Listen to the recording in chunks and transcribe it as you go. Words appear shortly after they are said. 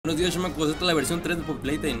Buenos días, chamacos. Esta es la versión 3 de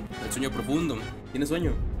PLAYTIME. El sueño profundo. ¿Tienes sueño?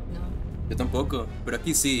 No. Yo tampoco, pero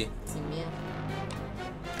aquí sí. Sin miedo.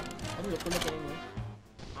 Hombre, ¿cómo tenemos?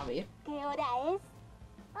 A ver. ¿Qué hora es?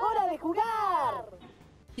 ¡Hora de jugar!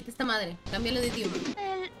 Quita esta madre. Cámbiale de idioma.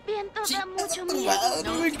 El viento da mucho miedo.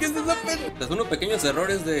 No, ¿qué es esa pena? Tras unos pequeños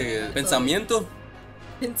errores de pensamiento.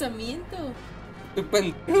 Pensamiento. Tu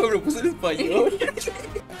pendejo, me lo puse en español. What's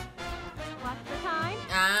the time?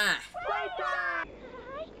 Ah.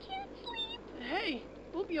 I can't sleep. Hey,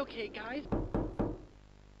 we'll be okay, guys.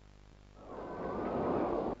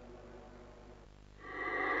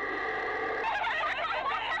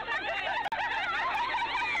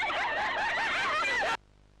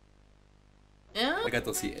 ¿Ah? La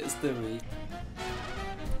gato siesta, güey.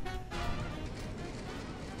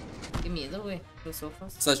 Qué miedo, güey. Los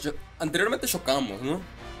ojos. O sea, anteriormente chocamos, ¿no?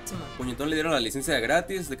 Sí, man. Puñetón le dieron la licencia de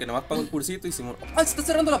gratis, de que nada más paga un cursito y Simón. ¡Ah, se está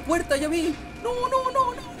cerrando la puerta! ¡Ya vi! ¡No, no,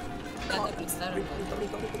 no, no! Ya te prestaron, güey.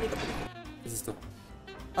 ¿Qué es esto?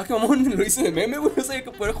 Ah, qué mamón, lo hice de meme, güey. No sabía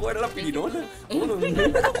que poder jugar a la pirinola.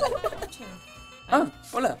 Ah,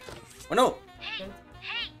 hola. Bueno, Hey,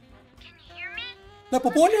 can you hear me? la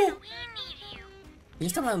popone. We need you. ¿Quién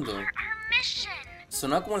está hablando? Our mission.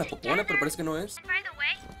 Sonaba como la popone, pero parece que no es. And by the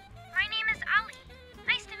way, my name is Ali.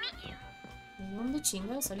 Nice to meet you. ¿De dónde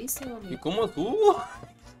chingados saliste, ¿Y güey? cómo tú?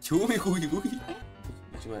 Chubi, uy, uy.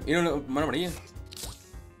 Mira, mano amarilla.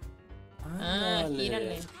 Ah, Ándale.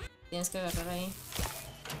 gírale. Tienes que agarrar ahí.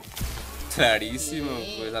 Clarísimo,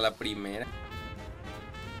 Sí. pues a la primera.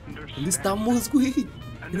 ¿Dónde estamos, güey?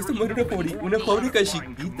 En esta madre una fábrica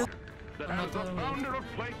chiquita. No, todo bien.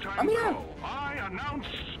 Ah, mira. I announce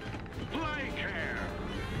PlayCare,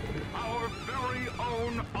 our very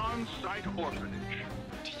own on-site orphanage.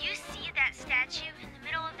 Do you see that statue in the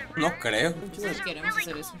middle of the room? No creo. There's a Queremos really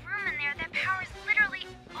hacer cool eso. room in there that powers literally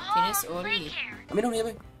 ¿Quién es all Oli? PlayCare. Ah, mira, una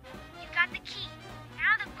llave. You got the key.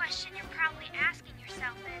 Now the question you're probably asking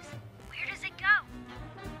yourself is, where does it go?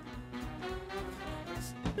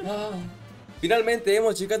 Ah, finalmente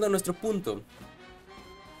hemos llegado a nuestro punto.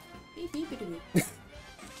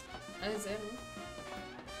 Ha de ser, ¿no?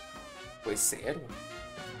 Puede ser.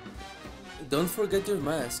 Don't forget your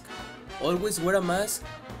mask. Always wear a mask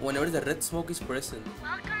whenever the red smoke is present.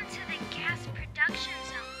 Welcome to the gas production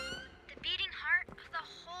zone, the beating heart of the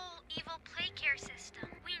whole evil PlayCare system.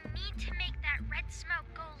 We need to make that red smoke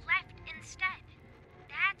go left instead.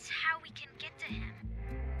 That's how we can get to him.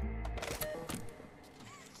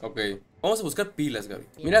 Ok, vamos a buscar pilas, Gaby.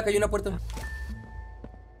 Mira, acá hay una puerta.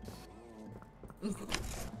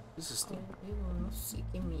 ¿Qué es esto? No sé,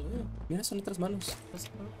 qué miedo. Mira, son otras manos.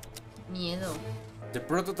 Miedo. The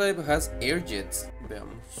prototype has air jets.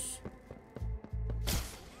 Veamos.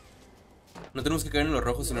 No tenemos que caer en los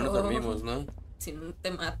rojos si no nos dormimos, ¿no? Si no te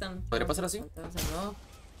matan. ¿Podría pasar así? O sea, no.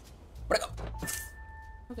 Por acá.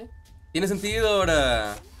 Ok. Tiene sentido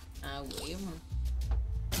ahora. Ah, güey.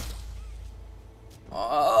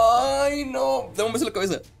 Ay, no. Dame un beso en la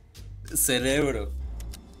cabeza. Cerebro.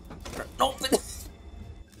 No.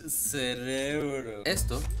 Cerebro.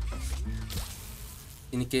 Esto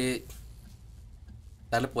tiene que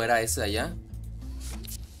darle poder a ese de allá,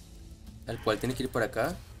 al cual tiene que ir para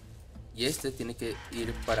acá, y este tiene que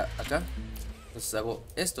ir para acá. Entonces hago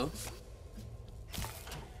esto.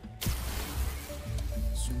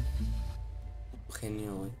 Es un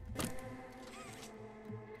genio, güey.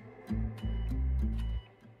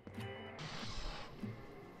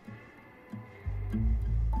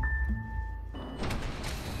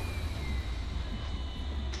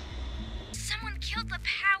 Someone killed the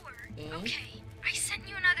power. Okay, I sent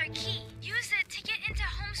you another key. Use it to get into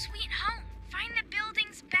Home Sweet Home. Find the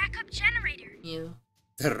building's backup generator. Miedo.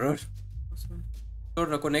 Terror. O sea,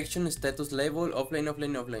 No connection, status level, offline,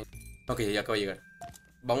 offline, offline. Ok, ya acabo de llegar.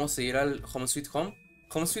 Vamos a ir al Home Sweet Home.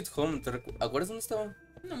 Home Sweet Home, ¿te acuerdas dónde estaba?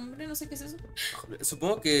 no, hombre, no sé qué es eso.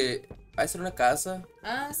 Supongo que ha de ser una casa,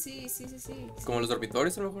 Ah, sí. como los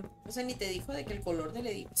dormitorios a lo mejor. O sea, ni te dijo de que el color del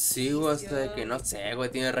edificio. Sí, güey, hasta de que no sé,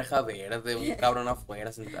 güey, tiene reja verde, un cabrón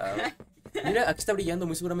afuera sentado. Mira, aquí está brillando,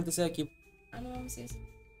 muy seguramente sea aquí. Ah, no, sí es.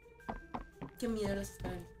 Qué miedo los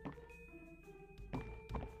están.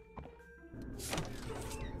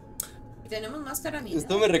 Y tenemos máscara miedo.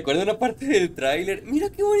 Esto me recuerda a una parte del tráiler.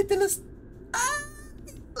 Mira qué bonitas las...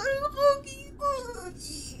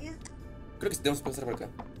 Creo que sí tenemos que pasar por acá.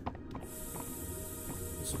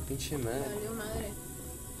 Su pinche madre. Valió madre.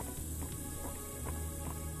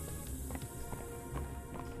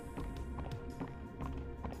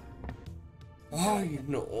 Ay,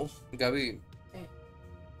 no. Gaby, Eh,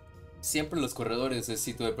 siempre los corredores es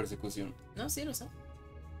sitio de persecución. No, sí, lo sé.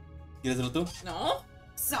 ¿Quieres hacerlo tú? No.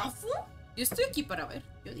 ¿Zafo? Yo estoy aquí para ver,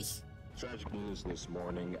 yo dije. Tragic news this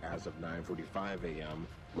morning as of 9:45 a.m.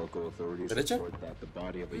 Local authorities ¿Derecha? report that the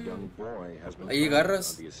body of a young boy has been Ahí found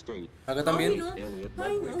garras. on the estate. Acá también. Ay, no. Elliot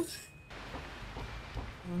Ay, no. Ludwig.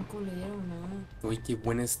 Un culero, no. Uy, qué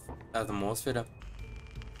buena atmósfera.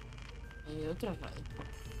 Hay otra radio.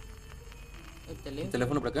 El ¿El teléfono.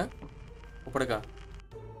 teléfono por acá? ¿O por acá?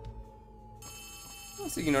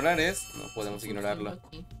 Vamos a ignorar es. No podemos ignorarla.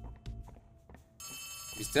 Aquí.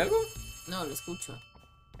 ¿Viste algo? No, lo escucho.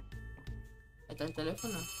 Ahí está el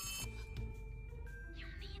teléfono. You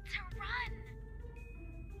need to run.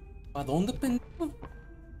 ¿A dónde, pendejo?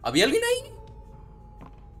 ¿Había alguien ahí?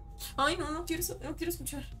 Ay, no, no quiero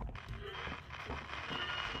escuchar.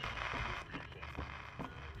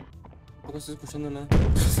 Tampoco estoy escuchando nada.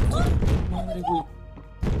 Madre, güey.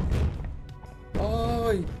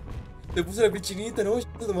 Ay, le puse la pichinita, no,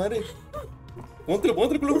 de madre. Póntelo.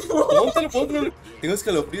 Tengo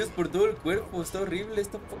escalofríos por todo el cuerpo. Está horrible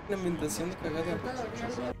esta fucking ambientación de cagada.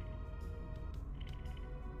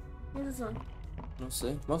 ¿Qué es eso? No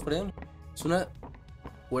sé, vamos para allá. Es una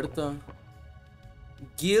puerta.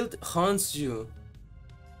 Guild hunts you.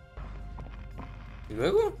 ¿Y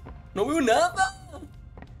luego? ¡No veo nada!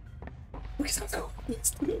 ¿Por qué estamos jugando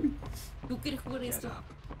esto, Gaby? ¿Tú quieres jugar esto? A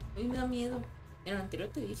mí me da miedo. En el anterior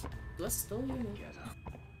te dije. Tú haces todo, yo no.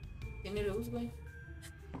 Tiene luz, güey.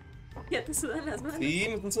 Ya te sudan las manos. Sí,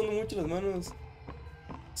 me están sudando mucho las manos.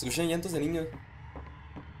 Se escuchan llantos de niño.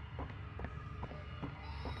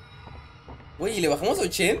 Güey, le bajamos a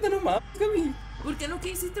 80, no mames, Gaby. ¿Por qué no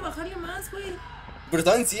quisiste bajarle más, güey? Pero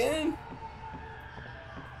estaba en 100.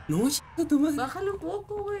 No, chica, tu madre. Bájale un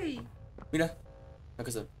poco, güey. Mira, acá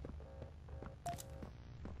está.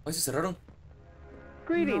 Ay, se cerraron.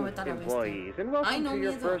 Greetings, vete a la bestia. employees, and welcome Ay, no, to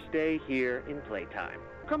your miedo. first day here in Playtime.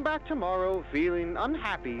 Come back tomorrow feeling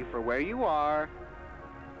unhappy for where you are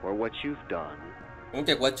or what you've done. ¿Cómo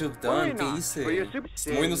que what you've Worry done? ¿Qué not, hice? for your super ¿Se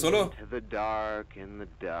está moviendo solo? into the dark and the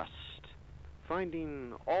dust,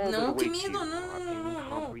 finding all No, that qué awaits you miedo, no, are no, no, no.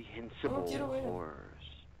 incomprehensible No quiero ver. horrors.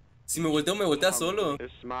 Si me volteo, me voltea solo. Their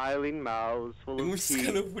smiling mouths full Tengo of muchos teeth,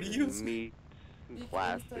 escalofríos. and meat, ¿Y and qué está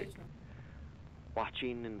plastic, eso?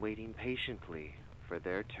 watching and waiting patiently for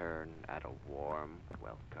their turn at a warm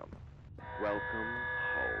welcome. Welcome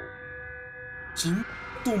home. Ching,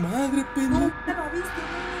 tu madre, pendejo. ¿Te la viste?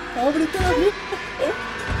 Ábrete la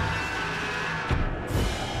boca.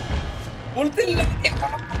 Voltea.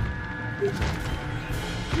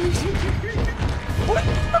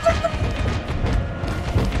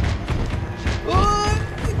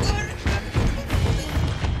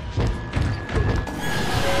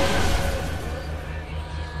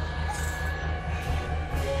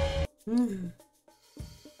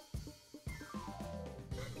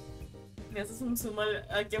 Me haces un zoom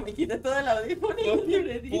a que me quite todo el audífono y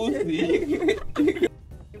le Pues dices. sí.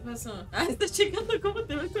 ¿Qué pasó? Ah, estás checando cómo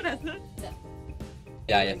te va el corazón.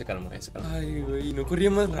 Ya se calmó, Ay, güey, no corría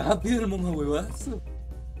más rápido el mamahuevazo.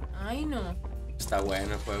 Ay, no. Está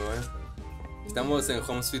bueno el juego, Estamos en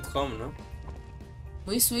Home Sweet Home, ¿no?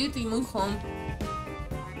 Muy sweet y muy home.